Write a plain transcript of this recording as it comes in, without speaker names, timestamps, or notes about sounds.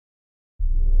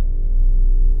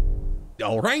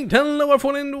Alright, hello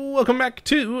everyone and welcome back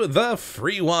to the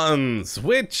free ones,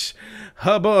 which,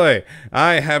 oh boy,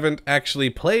 I haven't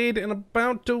actually played in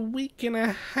about a week and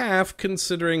a half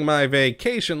considering my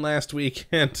vacation last week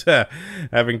and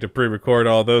having to pre-record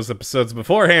all those episodes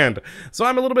beforehand. So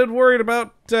I'm a little bit worried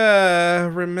about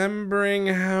remembering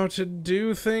how to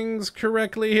do things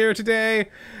correctly here today,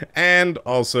 and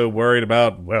also worried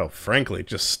about, well, frankly,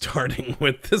 just starting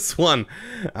with this one.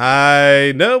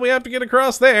 I know we have to get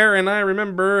across there, and I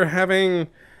remember having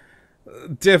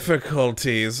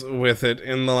difficulties with it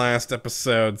in the last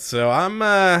episode, so I'm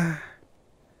not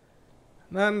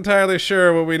entirely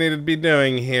sure what we need to be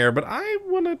doing here, but I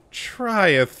want to try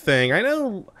a thing. I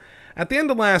know at the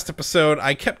end of last episode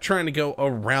I kept trying to go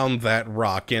around that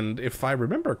rock, and if I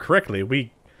remember correctly,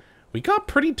 we got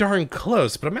pretty darn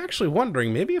close, but I'm actually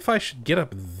wondering maybe if I should get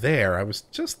up there. I was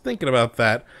just thinking about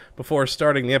that before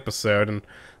starting the episode, and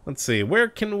let's see, where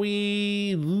can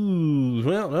we... Ooh,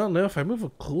 well, no, if I move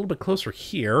a little bit closer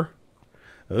here...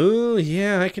 Oh,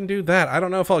 yeah, I can do that. I don't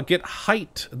know if I'll get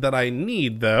height that I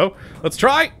need, though. Let's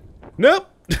try! Nope!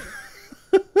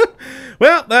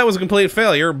 Well, that was a complete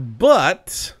failure,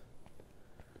 but...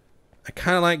 I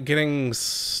kind of like getting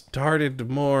started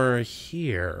more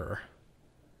here.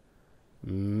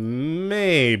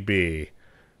 Maybe.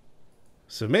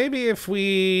 So maybe if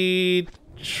we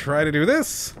try to do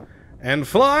this and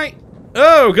fly.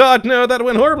 Oh god, no, that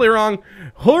went horribly wrong.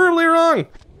 Horribly wrong.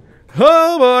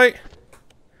 Oh boy.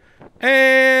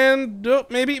 And oh,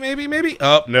 maybe.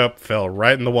 Oh, nope, fell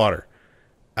right in the water.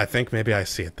 I think maybe I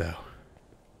see it though.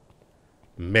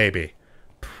 Maybe.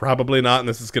 Probably not, and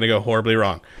this is gonna go horribly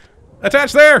wrong.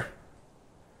 Attach there.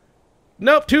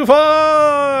 Nope, too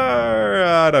far!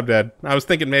 I'm dead. I was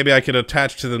thinking maybe I could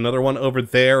attach to another one over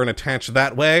there and attach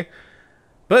that way.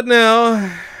 But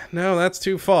no. No, that's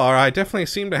too far. I definitely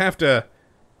seem to have to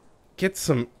get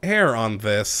some air on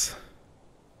this.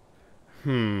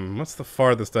 What's the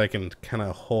farthest I can kind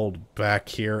of hold back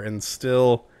here and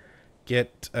still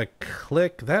get a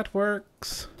click? That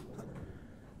works.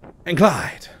 And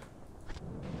glide.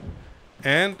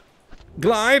 And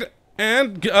glide.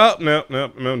 And, oh, no,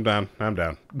 I'm down. I'm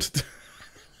down.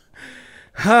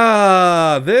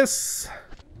 This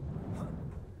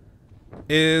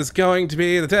is going to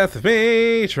be the death of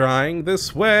me trying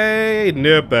this way.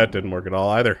 Nope, that didn't work at all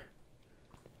either.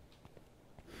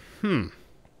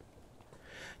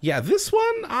 Yeah, this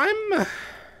one, I'm a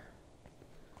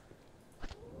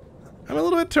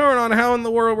little bit torn on how in the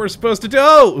world we're supposed to do.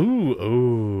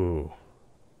 Ooh.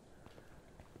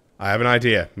 I have an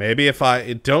idea. Maybe if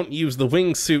I don't use the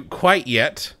wingsuit quite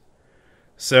yet.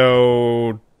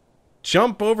 So,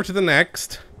 jump over to the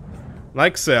next.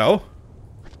 Like so.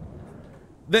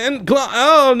 Then,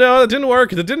 oh no, that didn't work.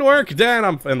 That didn't work. Then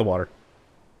I'm in the water.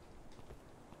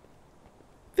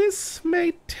 This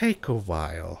may take a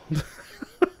while.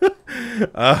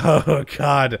 Oh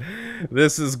god.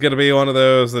 This is gonna be one of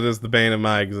those that is the bane of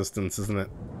my existence, isn't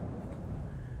it?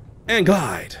 And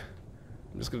glide.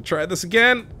 I'm just gonna try this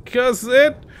again, because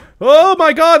it... Oh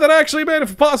my god, that actually made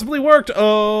it possibly worked!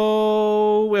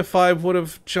 Oh, if I would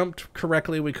have jumped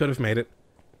correctly, we could have made it.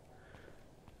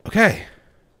 Okay.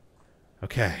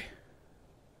 Okay.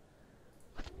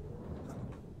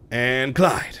 And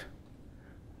glide.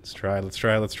 Let's try, and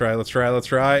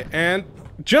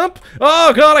jump!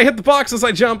 Oh god, I hit the box as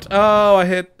I jumped! Oh, I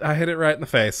hit it right in the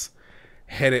face.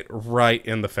 Hit it right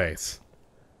in the face.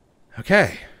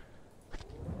 Okay.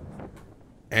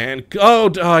 And,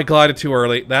 oh, I glided too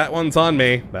early. That one's on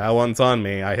me. That one's on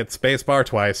me. I hit spacebar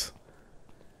twice.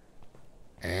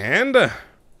 And,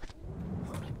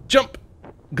 jump,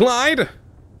 glide,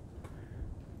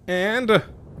 and,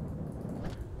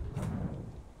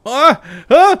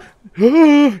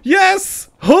 yes!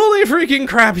 Holy freaking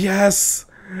crap, yes!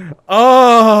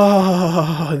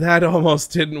 Oh, that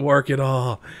almost didn't work at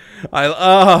all.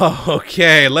 Oh,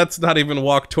 okay, let's not even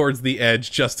walk towards the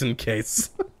edge just in case.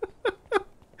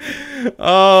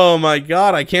 Oh my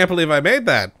god, I can't believe I made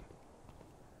that.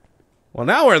 Well,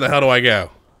 now where the hell do I go?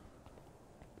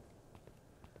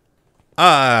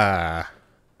 Well,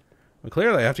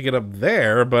 clearly I have to get up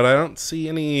there, but I don't see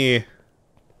any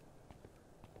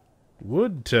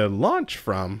wood to launch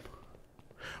from.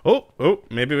 Oh,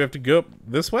 maybe we have to go up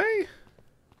this way?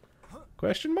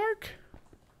 Question mark?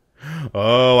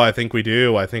 Oh, I think we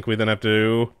do. I think we then have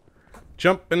to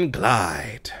jump and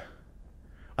glide.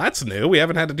 That's new. We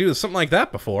haven't had to do something like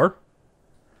that before.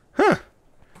 Huh.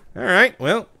 Alright,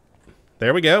 well,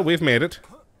 there we go. We've made it.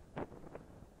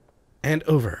 And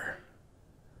over.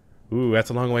 Ooh,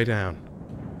 that's a long way down.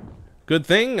 Good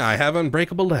thing I have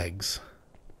unbreakable legs.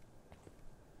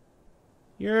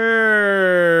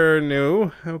 You're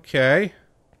new. Okay.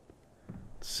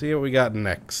 Let's see what we got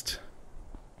next.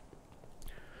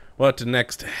 What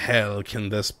next hell can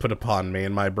this put upon me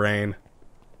in my brain?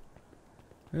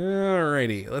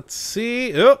 Alrighty, let's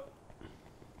see. Oh!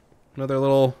 Another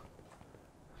little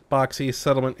boxy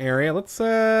settlement area. Let's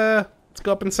go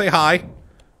up and say hi.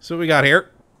 See what we got here.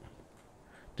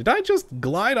 Did I just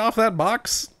glide off that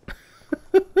box?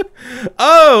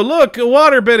 Oh, look, a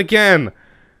water bit again.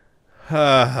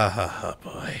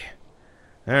 Boy.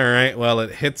 Alright, well,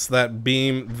 it hits that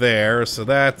beam there, so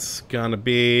that's gonna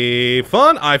be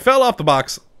fun. I fell off the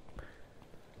box.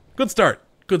 Good start.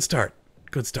 Good start.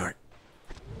 Good start.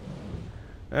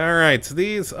 Alright, so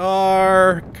these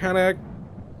are kind of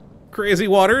crazy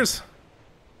waters.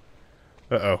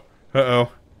 Uh-oh.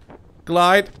 Uh-oh.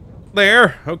 Glide.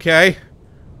 There. Okay.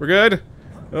 We're good.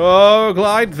 Oh,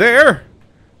 glide. There.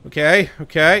 Okay.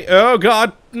 Okay. Oh,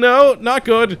 God. No, not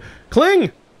good.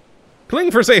 Cling.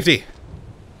 Cling for safety.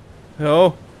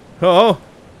 Oh. Oh.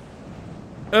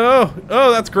 Oh.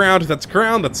 Oh, that's ground. That's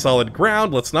ground. That's solid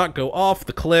ground. Let's not go off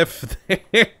the cliff.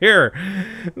 There.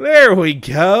 There we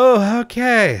go.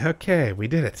 Okay. Okay. We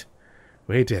did it.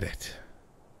 We did it.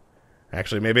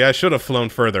 Actually, maybe I should have flown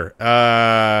further.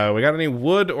 We got any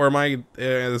wood, or am I...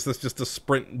 is this just a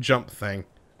sprint and jump thing?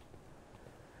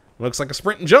 Looks like a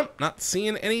sprint and jump. Not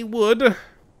seeing any wood. Let's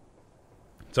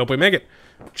hope we make it.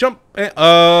 Jump.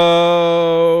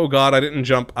 Oh, God, I didn't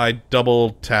jump. I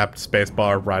double tapped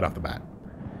spacebar right off the bat.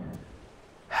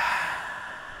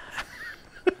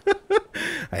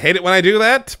 I hate it when I do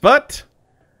that, but...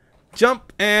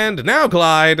 Jump and now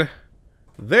glide.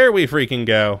 There we freaking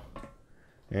go.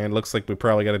 And looks like we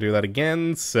probably got to do that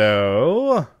again,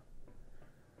 so...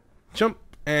 Jump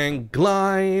and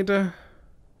glide.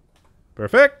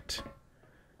 Perfect.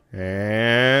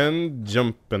 And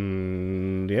jump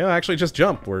and... yeah, actually just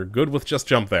jump. We're good with just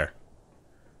jump there.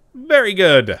 Very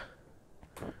good.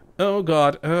 Oh,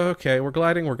 God. Okay, we're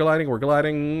gliding, we're gliding, we're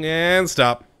gliding, and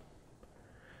stop.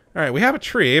 Alright, we have a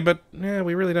tree, but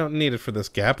we really don't need it for this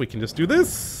gap. We can just do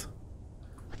this.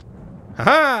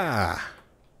 Ha-ha!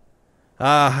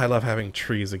 Ah, I love having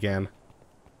trees again.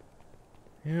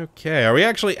 Okay, are we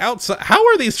actually outside? How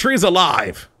are these trees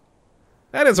alive?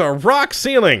 That is a rock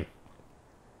ceiling.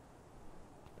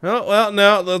 Oh, well,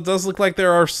 no, it does look like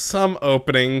there are some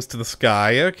openings to the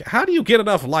sky. Okay, how do you get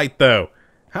enough light, though?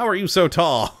 How are you so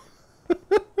tall?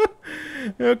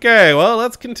 Okay, well,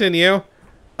 let's continue.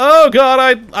 Oh,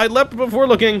 God, I leapt before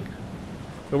looking.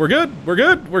 But we're good, we're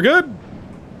good, we're good.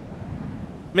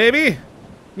 Maybe,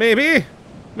 maybe.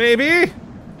 Maybe?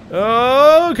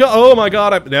 Oh, oh my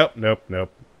God. Nope, nope, nope.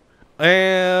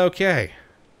 Okay.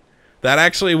 That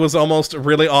actually was almost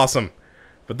really awesome.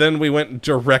 But then we went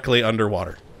directly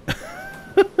underwater.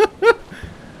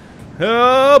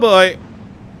 Oh, boy.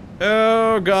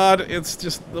 Oh, God. It's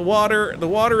just the water. The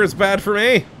water is bad for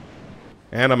me.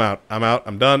 And I'm out. I'm out.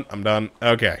 I'm done. I'm done.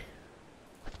 Okay.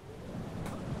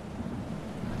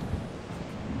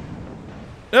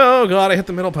 Oh, God, I hit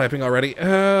the middle piping already.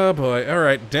 Oh, boy. All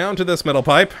right, down to this middle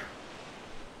pipe.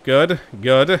 Good,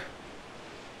 good.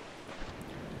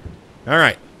 All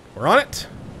right, we're on it.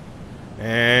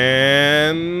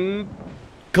 And...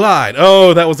 glide.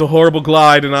 Oh, that was a horrible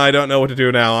glide, and I don't know what to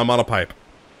do now. I'm on a pipe.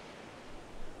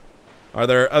 Are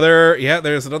there other... yeah,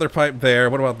 there's another pipe there.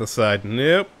 What about this side?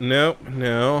 Nope, nope,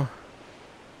 no.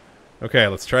 Okay,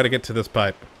 let's try to get to this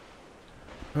pipe.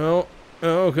 Oh...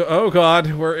 oh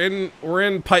God, we're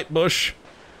in pipe bush.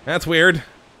 That's weird.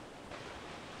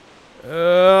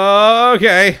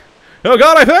 Okay. Oh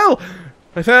God, I fell!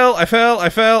 I fell, I fell, I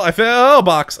fell, I fell. Oh,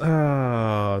 box.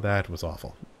 Oh, that was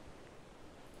awful.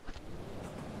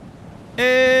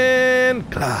 And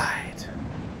glide.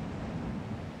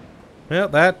 Well,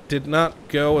 that did not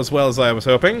go as well as I was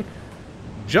hoping.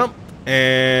 Jump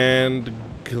and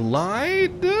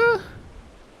glide.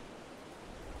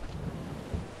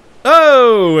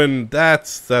 Oh, and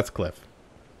that's cliff.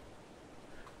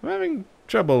 I'm having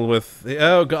trouble with the...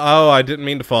 oh, I didn't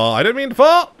mean to fall. I didn't mean to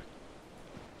fall!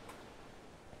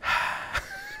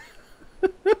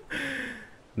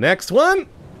 Next one.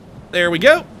 There we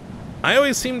go. I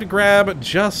always seem to grab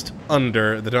just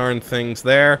under the darn things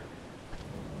there.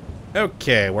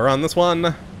 Okay, we're on this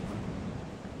one.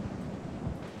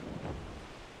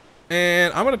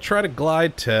 And I'm going to try to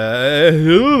glide to...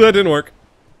 ooh, that didn't work.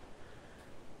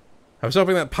 I was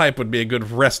hoping that pipe would be a good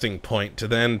resting point to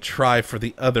then try for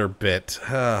the other bit.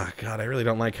 Ah, God, I really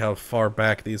don't like how far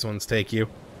back these ones take you.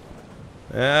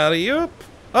 Alley-oop.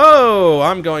 Oh,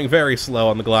 I'm going very slow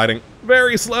on the gliding.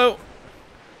 Very slow.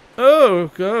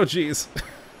 Oh, jeez.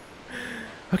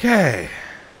 Okay.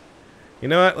 You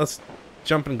know what? Let's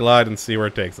jump and glide and see where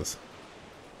it takes us.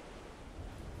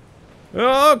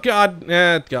 Oh, God.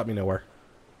 It got me nowhere.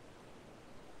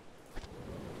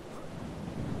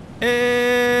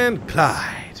 And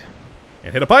glide.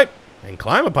 And hit a pipe. And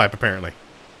climb a pipe, apparently.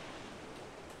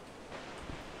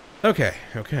 Okay,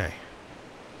 okay.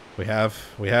 We have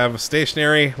a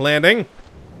stationary landing.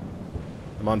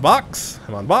 I'm on box.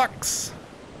 I'm on box.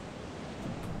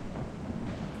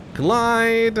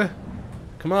 Glide.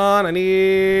 Come on, I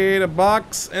need a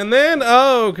box. And then,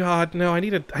 oh god, no, I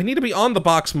need to be on the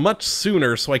box much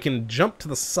sooner so I can jump to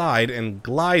the side and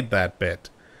glide that bit.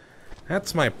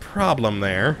 That's my problem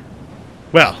there.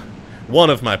 Well, one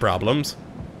of my problems.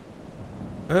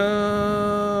 Boy,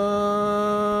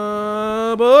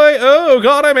 oh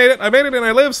god, I made it and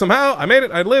I live somehow. I made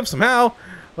it, I live somehow.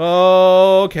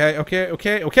 Oh, okay, okay,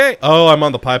 okay, okay. Oh, I'm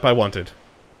on the pipe I wanted.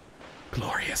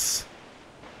 Glorious.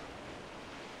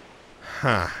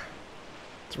 Huh.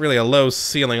 It's really a low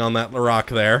ceiling on that rock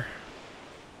there.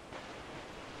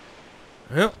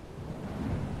 Well,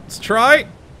 let's try.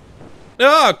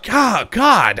 Oh,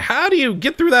 God, how do you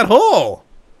get through that hole?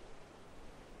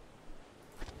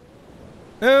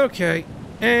 Okay,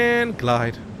 and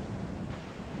glide.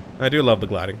 I do love the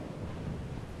gliding.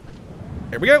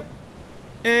 Here we go.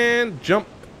 And jump.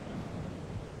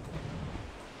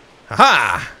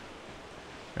 Haha!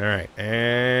 Alright,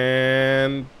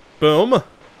 and boom.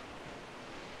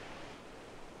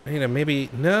 Maybe,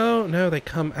 no, they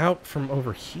come out from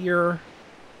over here.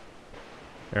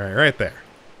 Alright, right there.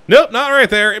 Nope, not right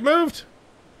there, it moved.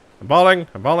 I'm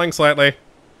balling slightly.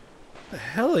 What the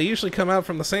hell, they usually come out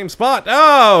from the same spot.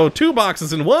 Oh, 2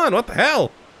 boxes in one, what the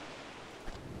hell?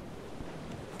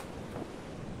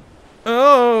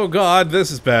 Oh god, this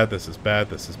is bad, this is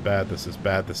bad, this is bad, this is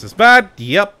bad, this is bad.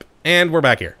 Yep, and we're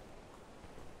back here.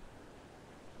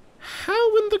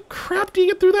 How in the crap do you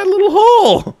get through that little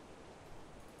hole?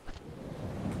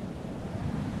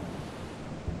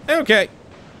 Okay.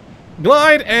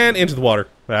 Glide and into the water.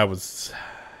 That one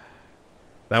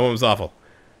was awful.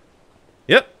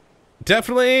 Yep.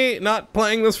 Definitely not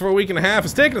playing this for a week and a half.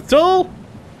 It's taking its toll.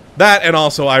 That, and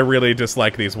also I really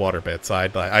dislike these water bits.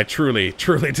 I truly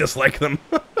dislike them.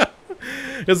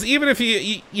 Because even if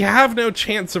you have no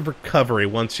chance of recovery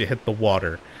once you hit the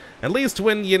water. At least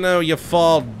when, you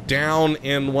fall down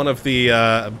in one of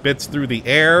the bits through the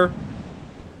air,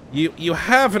 you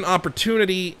have an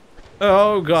opportunity.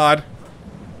 Oh, God.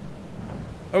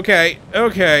 Okay,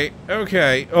 okay,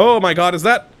 okay. Oh, my God, is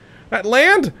that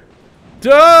land?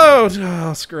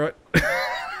 Oh, screw it.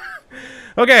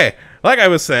 Okay, like I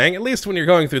was saying, at least when you're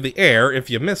going through the air, if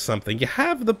you miss something, you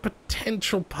have the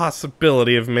potential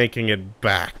possibility of making it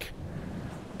back.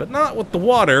 But not with the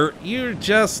water, you're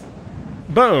just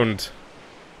boned.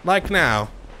 Like now.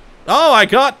 Oh, I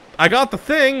got the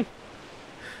thing!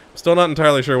 Still not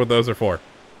entirely sure what those are for,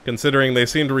 considering they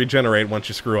seem to regenerate once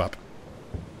you screw up.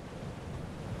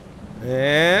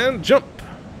 And jump!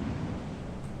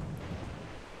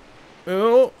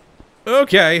 Oh,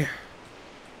 okay.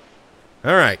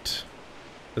 Alright.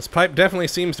 This pipe definitely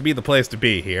seems to be the place to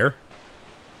be here.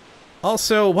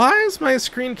 Also, why is my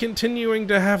screen continuing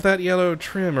to have that yellow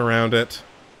trim around it?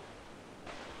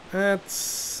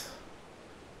 That's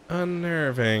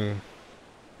unnerving.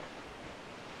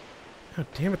 Oh,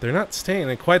 damn it, they're not staying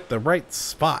in quite the right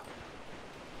spot.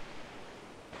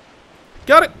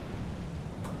 Got it!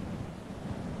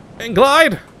 And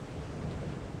glide!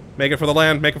 Make it for the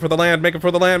land, make it for the land, make it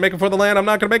for the land, make it for the land. I'm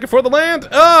not gonna make it for the land!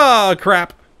 Oh,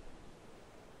 crap!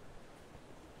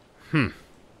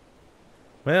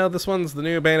 Well, this one's the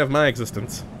new bane of my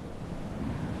existence.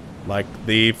 Like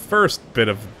the first bit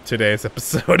of today's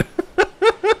episode.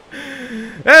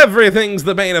 Everything's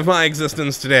the bane of my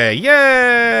existence today.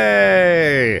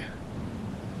 Yay!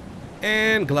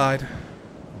 And glide.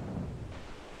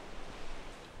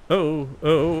 Oh,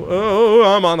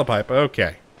 I'm on the pipe.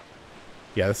 Okay.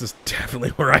 Yeah, this is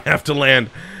definitely where I have to land.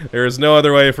 There is no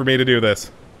other way for me to do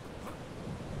this.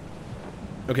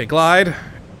 Okay, glide.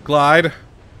 Glide.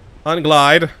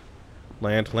 Unglide.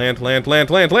 Land, land, land, land,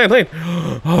 land, land, land.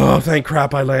 Oh, thank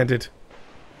crap I landed.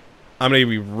 I'm gonna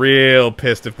be real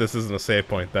pissed if this isn't a save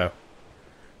point, though.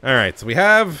 Alright, so we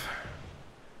have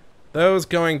those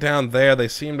going down there. They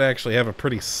seem to actually have a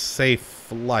pretty safe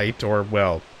flight, or,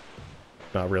 well,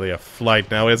 not really a flight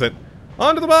now, is it?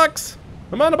 Onto the box!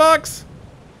 I'm on the box!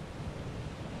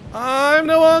 I'm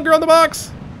no longer on the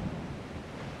box!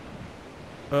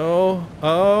 Oh!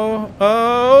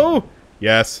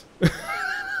 Yes.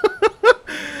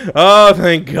 Oh,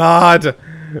 thank God!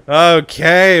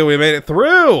 Okay, we made it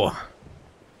through!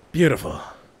 Beautiful.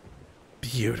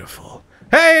 Beautiful.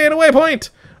 Hey, and a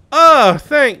waypoint! Oh,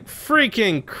 thank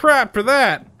freaking crap for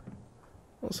that!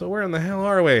 Also, where in the hell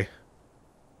are we?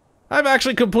 I've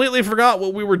actually completely forgot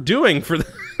what we were doing for the...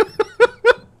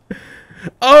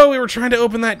 Oh, we were trying to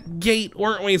open that gate,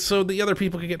 weren't we? So the other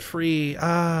people could get free.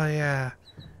 Ah, yeah.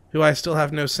 Who I still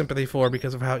have no sympathy for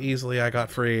because of how easily I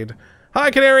got freed.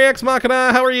 Hi, Canary Ex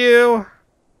Machina. How are you?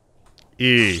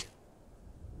 E.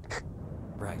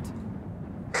 Right.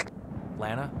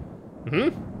 Lana?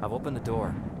 Mm-hmm? I've opened the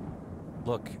door.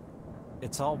 Look,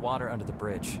 it's all water under the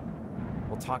bridge.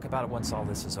 We'll talk about it once all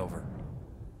this is over.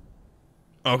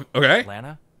 Oh, okay.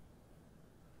 Lana?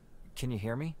 Can you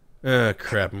hear me?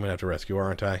 Crap. I'm gonna have to rescue her,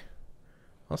 aren't I?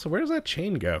 Also, where does that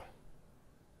chain go?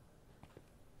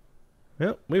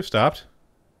 Well, we've stopped.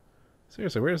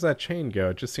 Seriously, where does that chain go?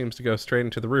 It just seems to go straight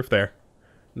into the roof there.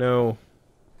 No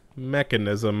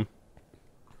mechanism.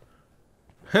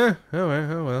 Huh.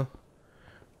 Oh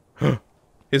well.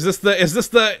 Is this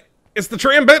the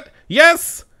tram bit?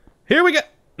 Yes! Here we go.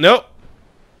 Nope.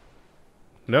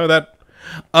 No, that...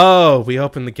 Oh, we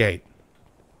opened the gate.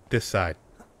 This side.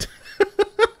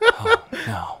 Oh,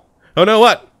 no. Oh no,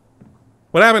 what?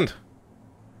 What happened?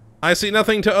 I see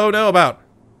nothing to oh no about.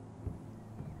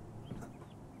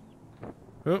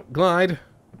 Oh, glide.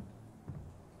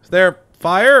 Is there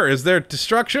fire? Is there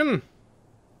destruction?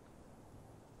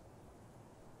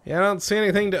 Yeah, I don't see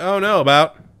anything to oh no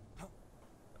about.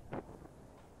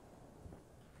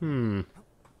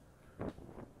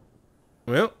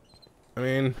 Well, I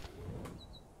mean...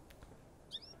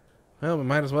 Well, we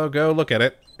might as well go look at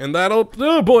it. And that'll,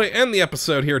 oh boy, end the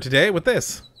episode here today with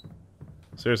this.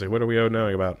 Seriously, what are we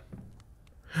knowing about?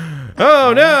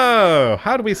 Oh no!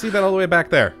 How do we see that all the way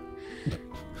back there?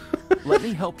 Let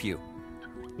me help you.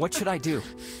 What should I do?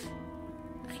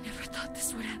 I never thought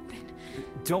this would happen.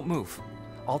 Don't move.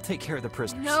 I'll take care of the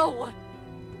prisoners. No!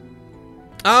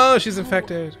 Oh, she's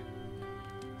infected.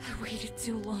 I waited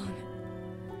too long.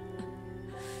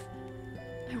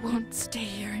 I won't stay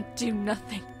here and do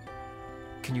nothing.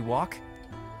 Can you walk?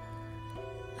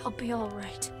 I'll be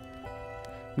alright.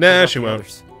 Nah, she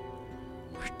won't.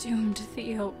 We're doomed,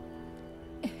 Theo.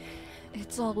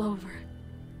 It's all over.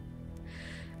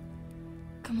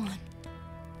 Come on.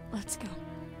 Let's go.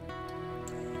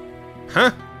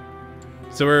 Huh?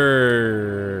 So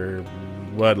we're...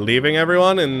 What, leaving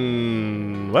everyone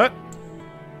and... What?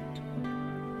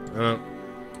 I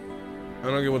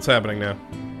don't get what's happening now.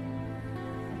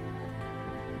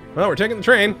 Well, we're taking the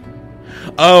train.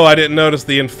 Oh, I didn't notice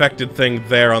the infected thing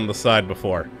there on the side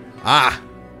before. Ah!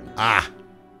 Ah!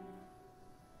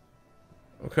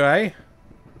 Okay.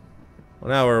 Well,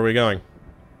 now where are we going?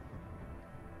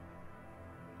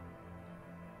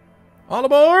 All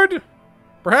aboard?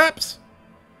 Perhaps?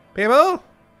 People?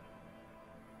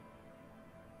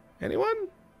 Anyone?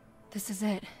 This is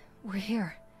it. We're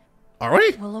here. Are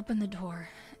we? We'll open the door,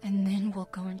 and then we'll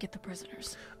go and get the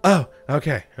prisoners. Oh,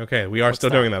 okay, okay. We are What's still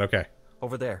that? doing that, okay.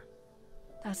 Over there.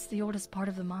 That's the oldest part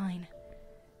of the mine.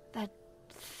 That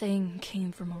thing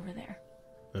came from over there.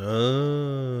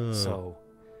 Oh. So,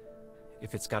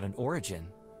 if it's got an origin,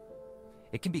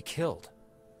 it can be killed.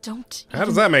 Don't How does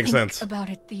even that make think sense? about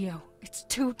it, Theo. It's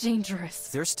too dangerous.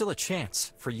 There's still a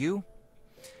chance for you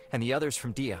and the others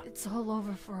from Dia. It's all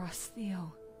over for us,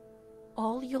 Theo.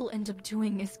 All you'll end up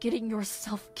doing is getting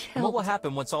yourself killed. What will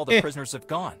happen once all the prisoners have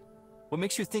gone? What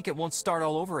makes you think it won't start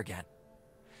all over again?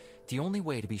 The only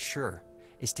way to be sure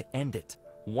is to end it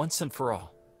once and for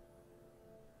all.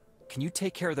 Can you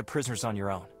take care of the prisoners on your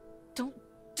own? Don't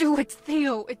do it,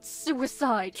 Theo. It's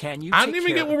suicide. Can you I take don't even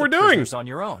care get what of we're the doing. prisoners on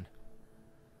your own?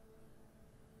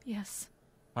 Yes.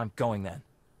 I'm going then.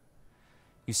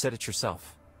 You said it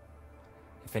yourself.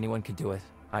 If anyone can do it,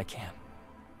 I can.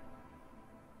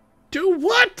 Do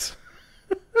what?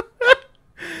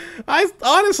 I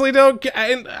honestly don't get...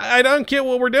 I don't get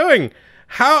what we're doing.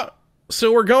 How...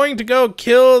 So we're going to go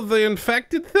kill the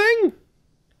infected thing?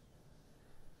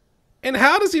 And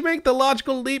how does he make the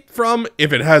logical leap from,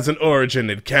 if it has an origin,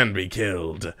 it can be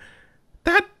killed?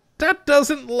 That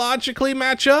doesn't logically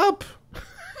match up.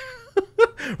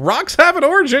 Rocks have an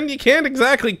origin, you can't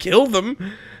exactly kill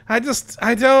them. I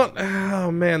don't...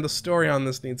 Oh man, the story on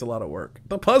this needs a lot of work.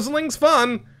 The puzzling's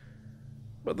fun,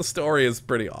 but the story is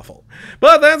pretty awful.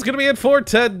 But that's going to be it for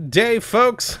today,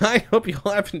 folks. I hope you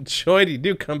all have enjoyed. You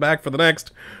do come back for the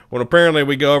next, when apparently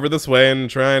we go over this way and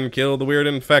try and kill the weird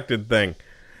infected thing.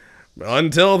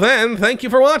 Until then, thank you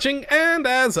for watching, and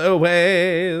as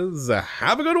always,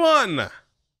 have a good one!